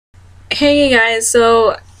Hey guys,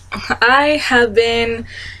 so I have been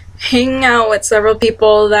hanging out with several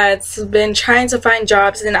people that's been trying to find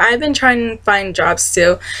jobs, and I've been trying to find jobs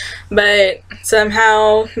too, but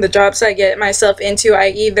somehow the jobs I get myself into, I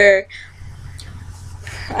either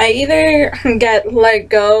get let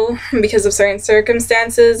go because of certain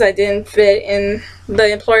circumstances. I didn't fit in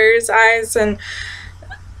the employer's eyes, and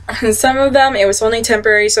some of them it was only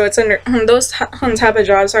temporary, so it's under those type of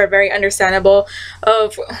jobs are very understandable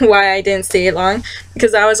of why I didn't stay long,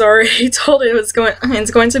 because I was already told it's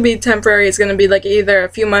going to be temporary. It's going to be like either a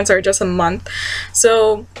few months or just a month.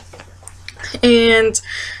 So, and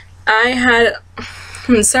I had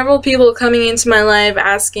several people coming into my life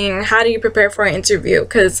asking, how do you prepare for an interview?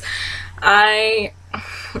 Because I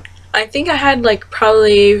think I had like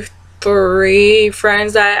probably 3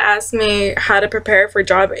 friends that asked me how to prepare for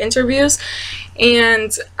job interviews,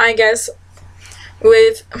 and I guess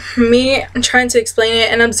with me trying to explain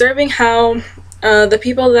it and observing how the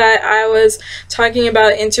people that I was talking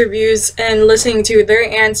about interviews and listening to their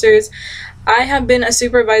answers, I have been a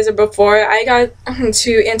supervisor before. I got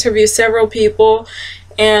to interview several people,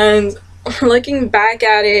 and looking back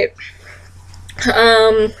at it,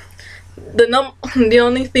 the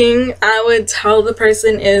only thing I would tell the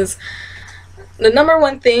person is the number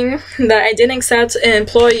one thing that I didn't accept an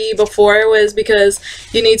employee before was because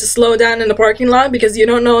you need to slow down in the parking lot, because you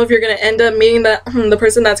don't know if you're going to end up meeting the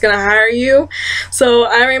person that's going to hire you. So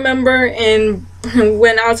I remember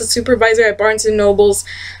when I was a supervisor at Barnes & Nobles,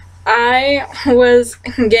 I was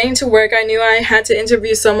getting to work. I knew I had to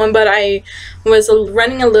interview someone, but I was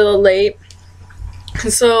running a little late.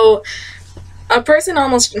 So a person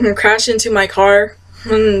almost crashed into my car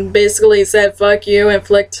and basically said "fuck you" and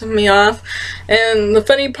flicked me off. And the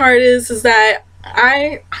funny part is that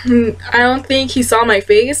I don't think he saw my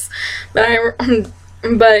face, but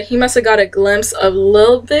he must have got a glimpse of a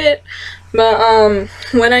little bit. But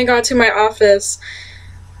when I got to my office,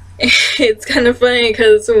 it's kind of funny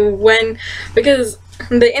because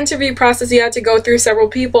the interview process, you have to go through several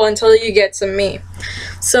people until you get to me.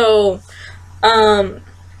 So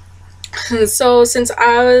since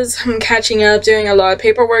I was catching up, doing a lot of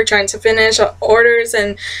paperwork, trying to finish orders,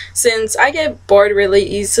 and since I get bored really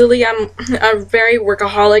easily, I'm a very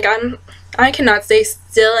workaholic. I cannot stay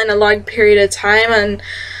still in a long period of time,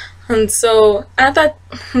 and so I thought,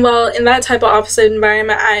 well, in that type of office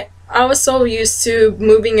environment, I was so used to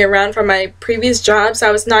moving around from my previous jobs.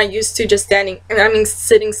 I was not used to just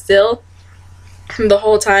sitting still the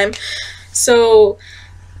whole time. So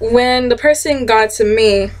when the person got to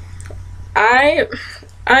me, I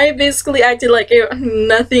basically acted like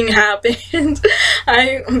nothing happened.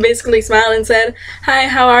 I basically smiled and said, "Hi,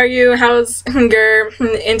 how are you? How's your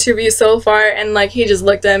interview so far?" And like he just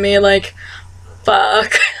looked at me like,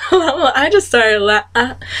 "Fuck." I started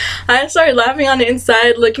laughing on the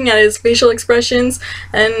inside, looking at his facial expressions,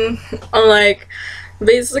 and like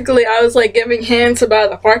basically I was like giving hints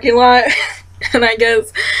about the parking lot. And I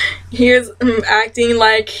guess he was acting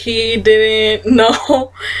like he didn't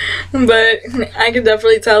know, but I could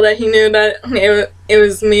definitely tell that he knew that it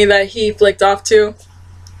was me that he flicked off to.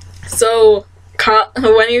 So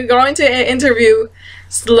when you go into an interview,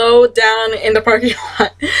 slow down in the parking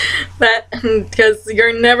lot, because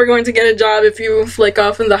you're never going to get a job if you flick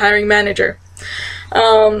off on the hiring manager.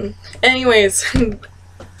 Anyways,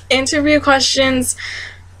 interview questions.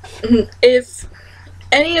 If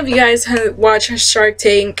any of you guys watch Shark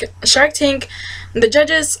Tank, the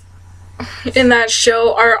judges in that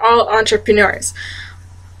show are all entrepreneurs.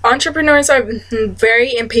 Entrepreneurs are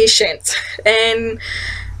very impatient, and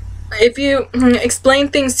if you explain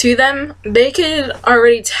things to them, they could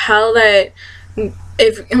already tell that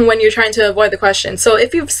when you're trying to avoid the question. So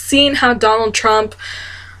if you've seen how Donald Trump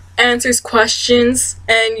answers questions,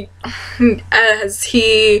 and as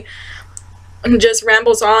he just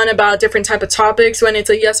rambles on about different type of topics when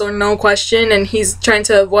it's a yes or no question, and he's trying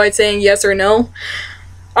to avoid saying yes or no.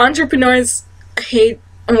 Entrepreneurs hate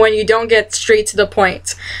when you don't get straight to the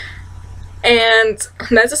point. And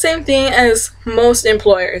that's the same thing as most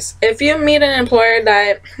employers. If you meet an employer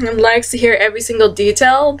that likes to hear every single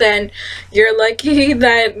detail, then you're lucky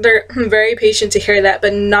that they're very patient to hear that.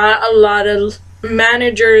 But not a lot of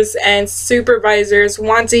managers and supervisors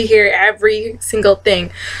want to hear every single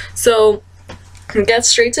thing. So get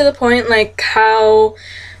straight to the point, like how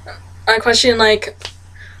a question like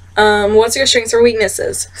what's your strengths or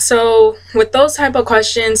weaknesses. So with those type of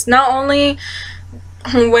questions, not only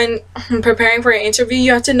when preparing for an interview,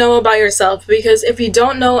 you have to know about yourself, because if you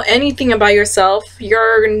don't know anything about yourself,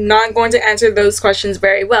 you're not going to answer those questions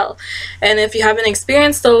very well. And if you haven't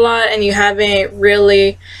experienced a lot and you haven't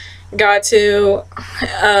really got to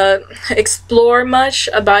explore much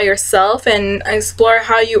about yourself and explore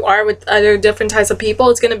how you are with other different types of people,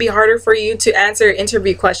 it's going to be harder for you to answer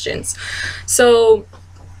interview questions. So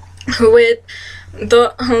with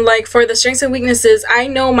the for the strengths and weaknesses, I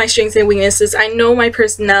know my strengths and weaknesses. I know my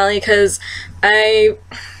personality because I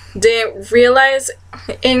didn't realize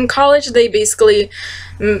in college they basically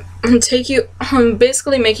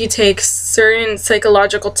make you take certain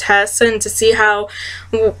psychological tests and to see how,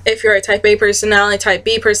 if you're a type A personality, type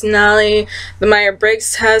B personality, the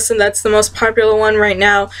Myers-Briggs test, and that's the most popular one right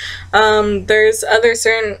now. There's other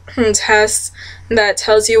certain tests that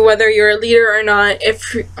tells you whether you're a leader or not.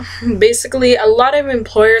 If basically a lot of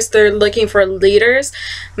employers, they're looking for leaders,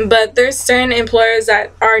 but there's certain employers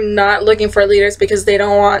that are not looking for leaders because they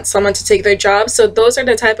don't want someone to take their job. So those are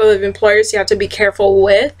the type of employers you have to be careful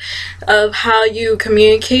with, of how you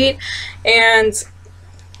communicate. And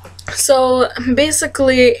so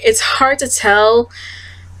basically it's hard to tell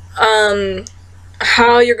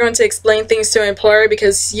how you're going to explain things to an employer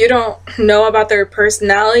because you don't know about their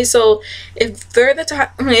personality. So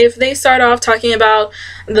if they start off talking about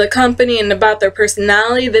the company and about their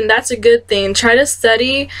personality, then that's a good thing. Try to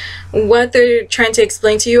study what they're trying to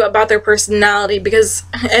explain to you about their personality, because,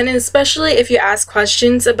 and especially if you ask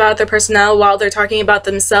questions about their personality while they're talking about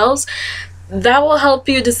themselves, that will help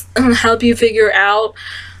you figure out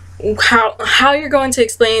how you're going to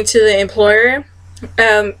explain it to the employer,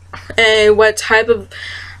 and what type of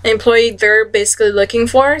employee they're basically looking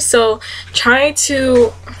for. So try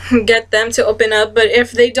to get them to open up. But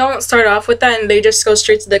if they don't start off with that and they just go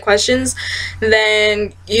straight to the questions,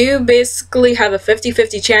 then you basically have a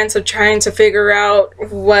 50-50 chance of trying to figure out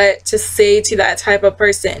what to say to that type of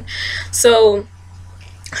person. So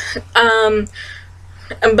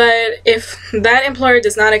but if that employer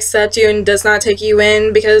does not accept you and does not take you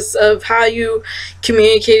in because of how you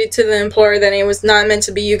communicated to the employer, then it was not meant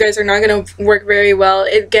to be. You guys are not going to work very well.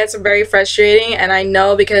 It gets very frustrating, and I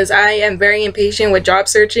know because I am very impatient with job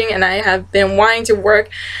searching, and I have been wanting to work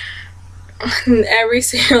every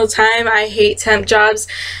single time. I hate temp jobs.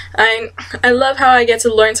 I love how I get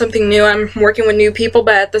to learn something new. I'm working with new people,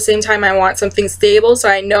 but at the same time I want something stable, so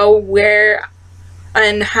I know where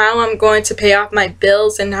and how I'm going to pay off my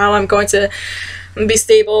bills and how I'm going to be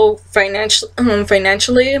stable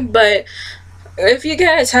financially. But if you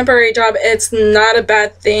get a temporary job, it's not a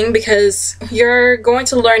bad thing because you're going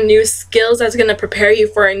to learn new skills that's going to prepare you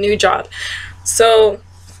for a new job. So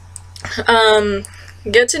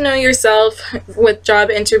get to know yourself with job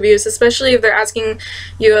interviews, especially if they're asking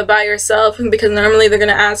you about yourself, because normally they're going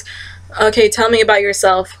to ask, okay, tell me about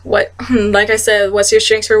yourself. What, like I said, what's your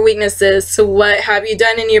strengths or weaknesses? So what have you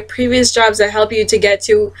done in your previous jobs that help you to get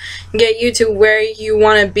you to where you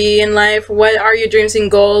want to be in life? What are your dreams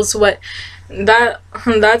and goals?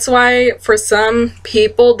 That's why for some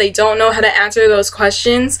people they don't know how to answer those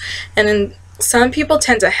questions, and then some people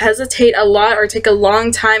tend to hesitate a lot or take a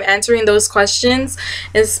long time answering those questions,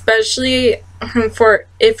 especially for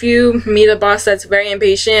if you meet a boss that's very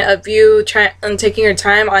impatient of you taking your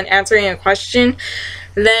time on answering a question,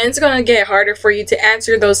 then it's going to get harder for you to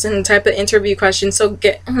answer those type of interview questions. So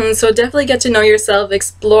definitely get to know yourself,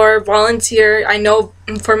 explore, volunteer. I know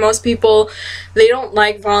for most people they don't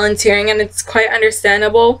like volunteering, and it's quite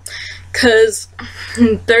understandable because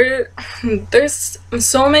there's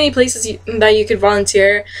so many places that you could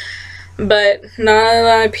volunteer, but not a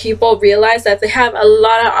lot of people realize that they have a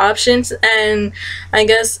lot of options. And I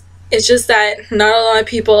guess it's just that not a lot of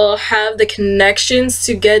people have the connections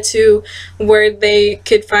to get to where they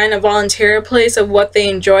could find a volunteer place of what they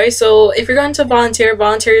enjoy. So if you're going to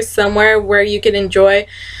volunteer somewhere where you can enjoy.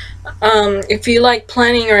 If you like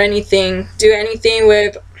planning or anything, do anything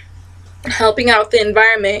with helping out the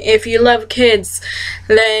environment. If you love kids,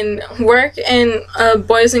 then work in a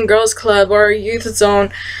Boys and Girls Club or youth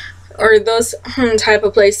zone or those type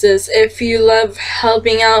of places. If you love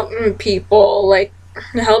helping out people, like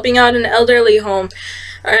helping out an elderly home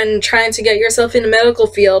and trying to get yourself in the medical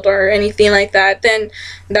field or anything like that, then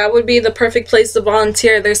that would be the perfect place to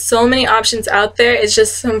volunteer. There's so many options out there. It's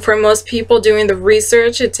just for most people doing the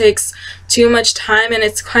research, it takes too much time, and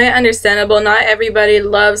it's quite understandable. Not everybody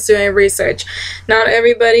loves doing research. Not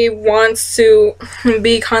everybody wants to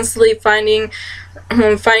be constantly finding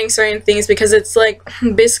certain things, because it's like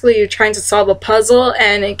basically you're trying to solve a puzzle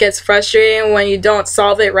and it gets frustrating when you don't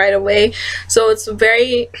solve it right away. So it's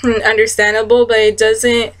very understandable, but it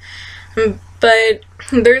doesn't, but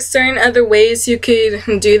there's certain other ways you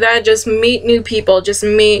could do that. Just meet new people, just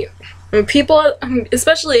meet people,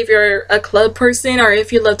 especially if you're a club person or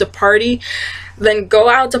if you love to party. then go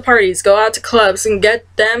out to parties, go out to clubs, and get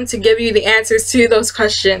them to give you the answers to those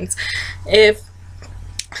questions.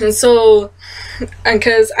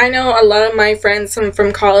 Because I know a lot of my friends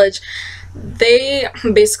from college, they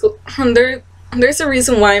basically, there's a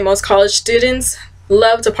reason why most college students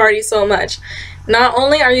love to party so much. Not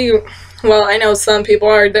only are you, well, I know some people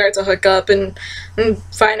are there to hook up and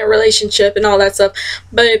find a relationship and all that stuff,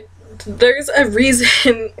 but there's a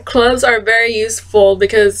reason clubs are very useful,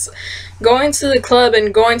 because going to the club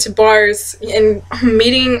and going to bars and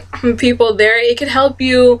meeting people there, it could help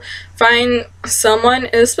you find someone,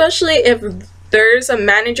 especially if there's a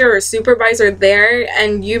manager or supervisor there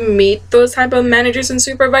and you meet those type of managers and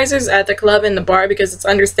supervisors at the club and the bar, because it's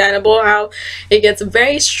understandable how it gets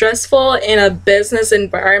very stressful in a business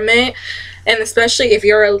environment, and especially if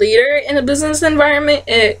you're a leader in a business environment,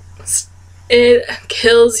 it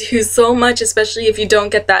kills you so much, especially if you don't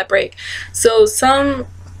get that break. So some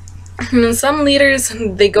leaders,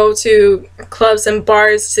 they go to clubs and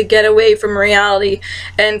bars to get away from reality,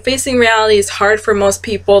 and facing reality is hard for most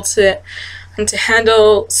people to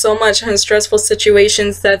handle so much stressful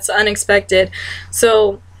situations that's unexpected.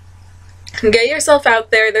 So get yourself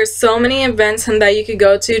out there. There's so many events that you could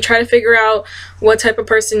go to. Try to figure out what type of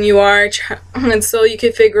person you are, and so you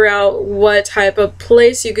could figure out what type of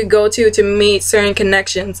place you could go to meet certain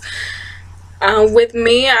connections. With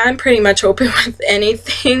me, I'm pretty much open with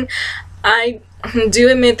anything. I do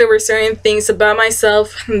admit there were certain things about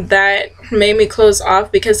myself that made me close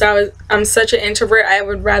off, because I'm such an introvert. I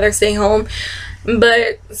would rather stay home.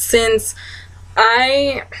 But since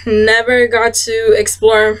I never got to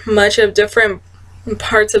explore much of different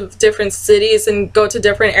parts of different cities and go to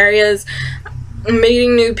different areas,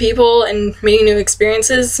 meeting new people and meeting new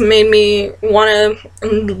experiences made me want to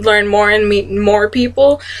learn more and meet more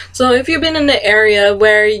people. So if you've been in the area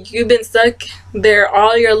where you've been stuck there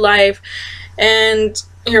all your life and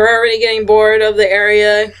you're already getting bored of the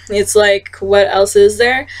area, it's like, what else is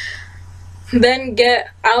there? Then get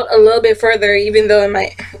out a little bit further, even though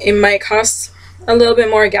it might cost a little bit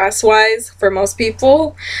more gas wise for most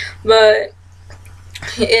people, but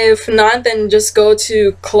if not, then just go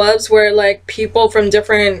to clubs where like people from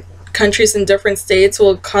different countries and different states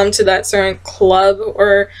will come to that certain club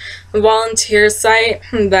or volunteer site.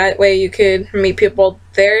 That way you could meet people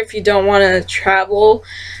there if you don't want to travel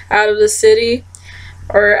out of the city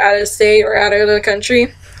or out of the state or out of the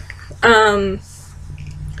country.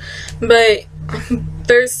 But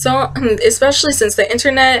there's so, especially since the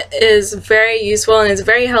internet is very useful and it's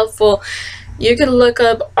very helpful, you can look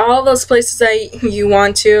up all those places that you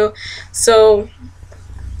want to. So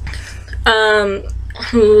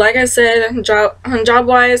like I said, job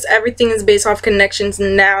wise, everything is based off connections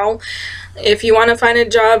now. If you want to find a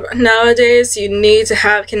job nowadays, you need to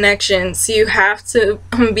have connections. You have to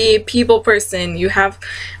be a people person.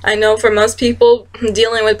 I know for most people,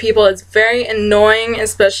 dealing with people is very annoying,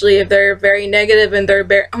 especially if they're very negative and they're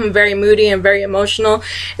very moody and very emotional.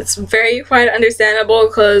 It's very quite understandable,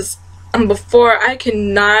 because before I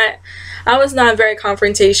was not very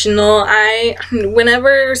confrontational.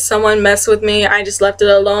 Whenever someone messed with me, I just left it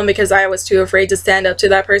alone, because I was too afraid to stand up to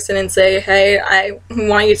that person and say, hey, I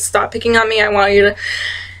want you to stop picking on me. I want you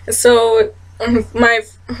to. So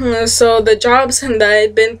the jobs that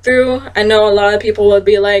I've been through, I know a lot of people would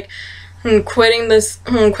be like, quitting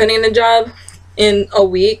the job in a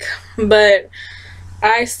week, but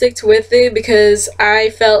I sticked with it because I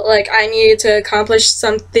felt like I needed to accomplish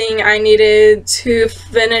something. I needed to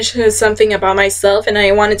finish something about myself, and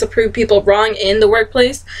I wanted to prove people wrong in the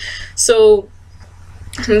workplace. So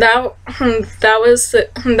that's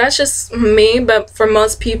just me. But for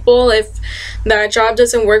most people, if that job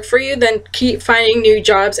doesn't work for you, then keep finding new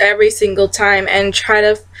jobs every single time and try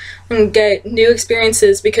to get new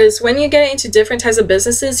experiences, because when you get into different types of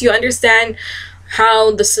businesses, you understand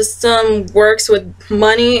how the system works with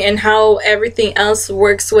money and how everything else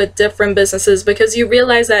works with different businesses, because you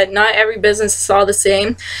realize that not every business is all the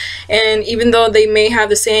same, and even though they may have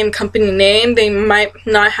the same company name, they might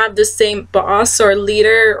not have the same boss or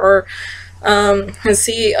leader or a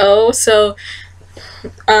CEO. So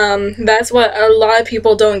that's what a lot of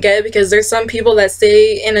people don't get, because there's some people that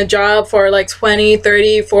stay in a job for like 20,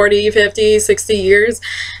 30, 40, 50, 60 years,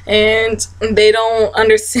 and they don't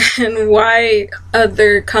understand why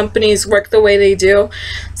other companies work the way they do.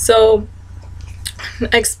 So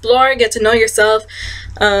explore, get to know yourself,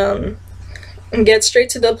 and get straight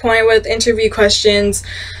to the point with interview questions.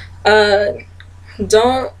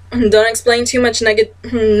 Don't explain too much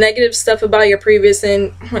negative stuff about your previous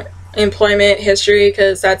employment history,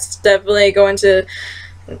 because that's definitely going to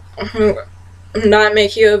not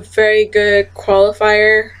make you a very good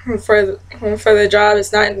qualifier for the job.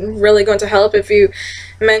 It's not really going to help if you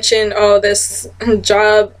mention, oh, this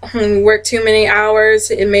job worked too many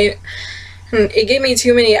hours, it gave me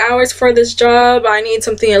too many hours for this job, I need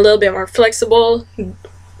something a little bit more flexible.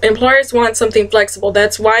 Employers want something flexible.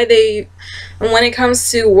 That's why when it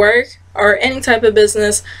comes to work or any type of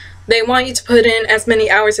business, they want you to put in as many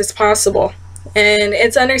hours as possible. And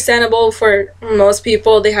it's understandable for most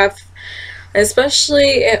people. They have,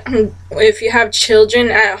 especially if you have children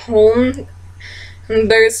at home,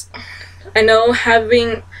 I know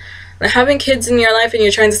having kids in your life and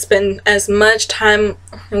you're trying to spend as much time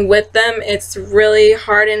with them, it's really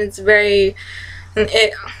hard, and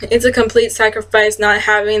it's a complete sacrifice not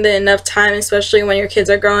having enough time, especially when your kids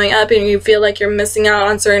are growing up and you feel like you're missing out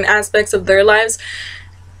on certain aspects of their lives.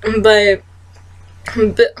 But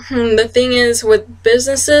the thing is, with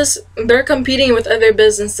businesses, they're competing with other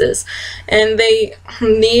businesses, and they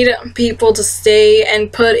need people to stay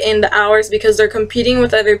and put in the hours because they're competing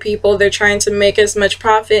with other people. They're trying to make as much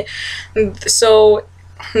profit. So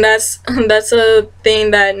that's a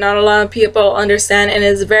thing that not a lot of people understand, and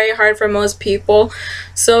it's very hard for most people.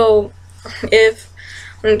 So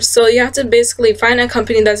you have to basically find a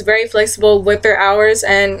company that's very flexible with their hours.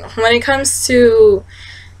 And when it comes to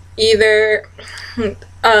either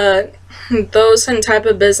those type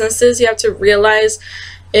of businesses, you have to realize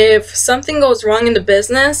if something goes wrong in the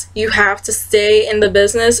business, you have to stay in the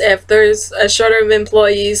business if there's a shortage of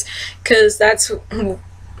employees, because that's,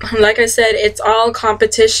 like I said, it's all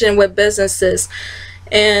competition with businesses,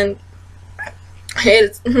 and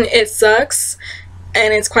it sucks,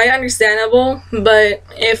 and it's quite understandable. But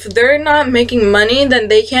if they're not making money, then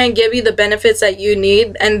they can't give you the benefits that you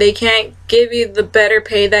need, and they can't give you the better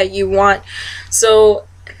pay that you want. So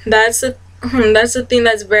that's the thing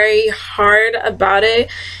that's very hard about it.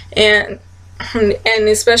 And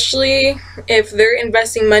especially if they're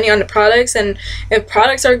investing money on the products, and if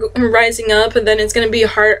products are rising up, then it's going to be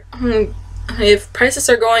hard if prices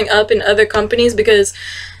are going up in other companies, because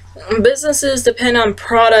businesses depend on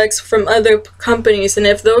products from other companies, and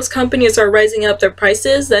if those companies are rising up their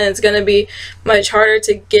prices, then it's going to be much harder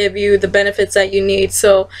to give you the benefits that you need.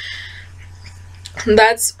 So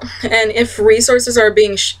and if resources are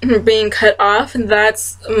being cut off,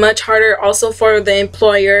 that's much harder also for the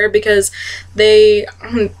employer, because they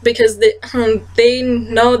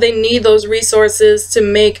know they need those resources to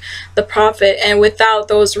make the profit, and without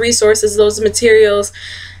those resources, those materials,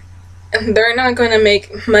 they're not going to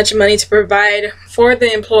make much money to provide for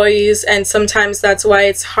the employees. And sometimes that's why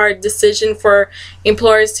it's a hard decision for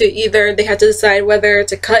employers to they have to decide whether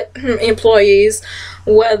to cut employees,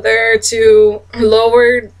 whether to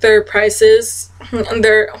lower their prices,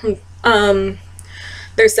 their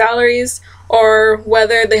salaries, or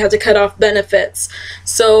whether they have to cut off benefits,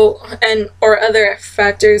 or other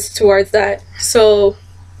factors towards that. So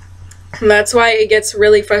that's why it gets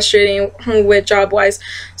really frustrating with JobWise.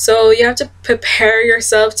 So you have to prepare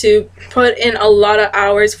yourself to put in a lot of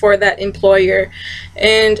hours for that employer.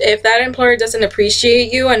 And if that employer doesn't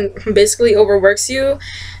appreciate you and basically overworks you,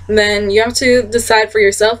 then you have to decide for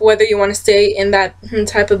yourself whether you want to stay in that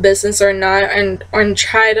type of business or not, and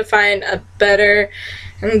try to find a better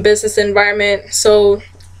business environment. So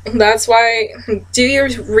that's why do your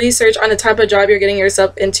research on the type of job you're getting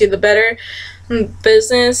yourself into. The better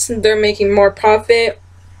business they're making more profit,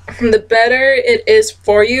 the better it is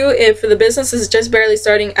for you. If the business is just barely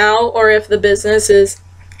starting out, or if the business is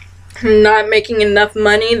not making enough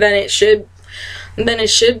money than it should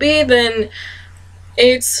be, then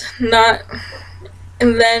it's not,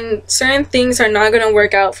 and then certain things are not going to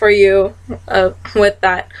work out for you with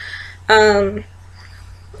that. But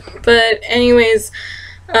anyways,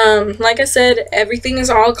 like I said, everything is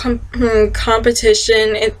all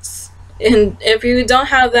competition. And if you don't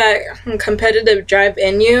have that competitive drive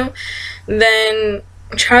in you, then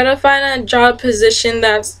try to find a job position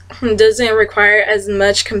that doesn't require as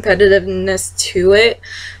much competitiveness to it,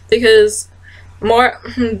 because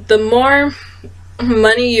the more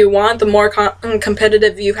money you want, the more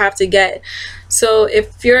competitive you have to get. So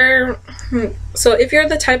if you're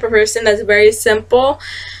the type of person that's very simple,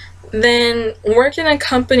 then work in a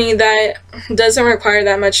company that doesn't require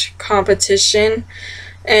that much competition.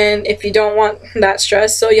 And if you don't want that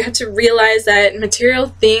stress, so you have to realize that material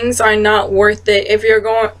things are not worth it if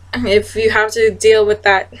you have to deal with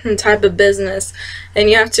that type of business.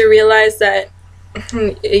 And you have to realize that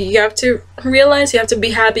you have to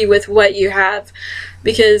be happy with what you have,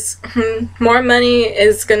 because more money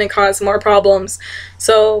is going to cause more problems.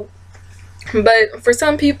 So But for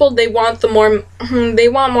some people, they want more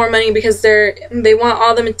money because they want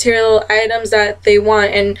all the material items that they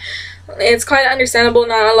want, and it's quite understandable.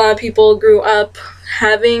 Not a lot of people grew up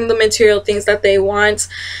having the material things that they want.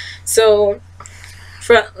 So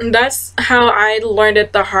that's how I learned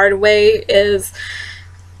it the hard way. Is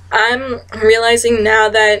I'm realizing now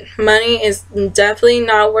that money is definitely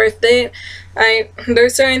not worth it.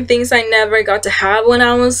 There's certain things I never got to have when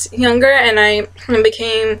I was younger, and I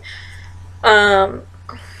became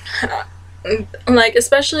like,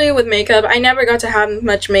 especially with makeup, I never got to have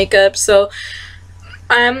much makeup. So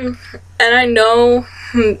and I know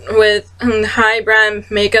with high brand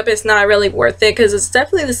makeup it's not really worth it, because it's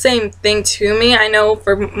definitely the same thing to me. I know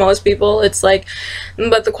for most people it's like,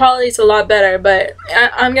 but the quality is a lot better, but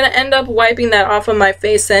I'm gonna end up wiping that off of my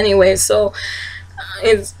face anyway, so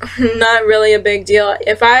it's not really a big deal.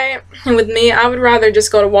 With me, I would rather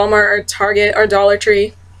just go to Walmart or Target or Dollar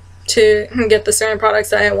Tree to get the certain products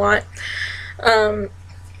that I want.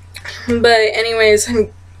 But anyways,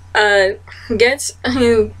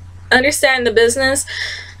 understand the business,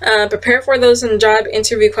 prepare for those job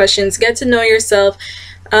interview questions, get to know yourself,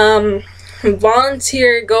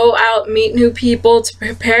 volunteer, go out, meet new people to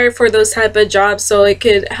prepare for those type of jobs, so it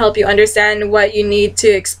could help you understand what you need to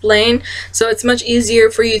explain, so it's much easier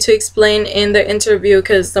for you to explain in the interview,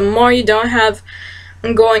 because the more you don't have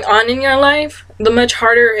going on in your life, the much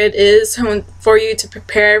harder it is for you to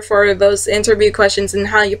prepare for those interview questions and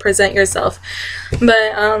how you present yourself.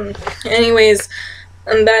 But anyways,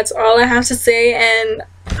 that's all I have to say, and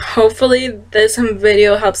hopefully this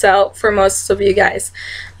video helps out for most of you guys.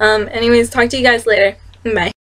 Anyways, talk to you guys later. Bye.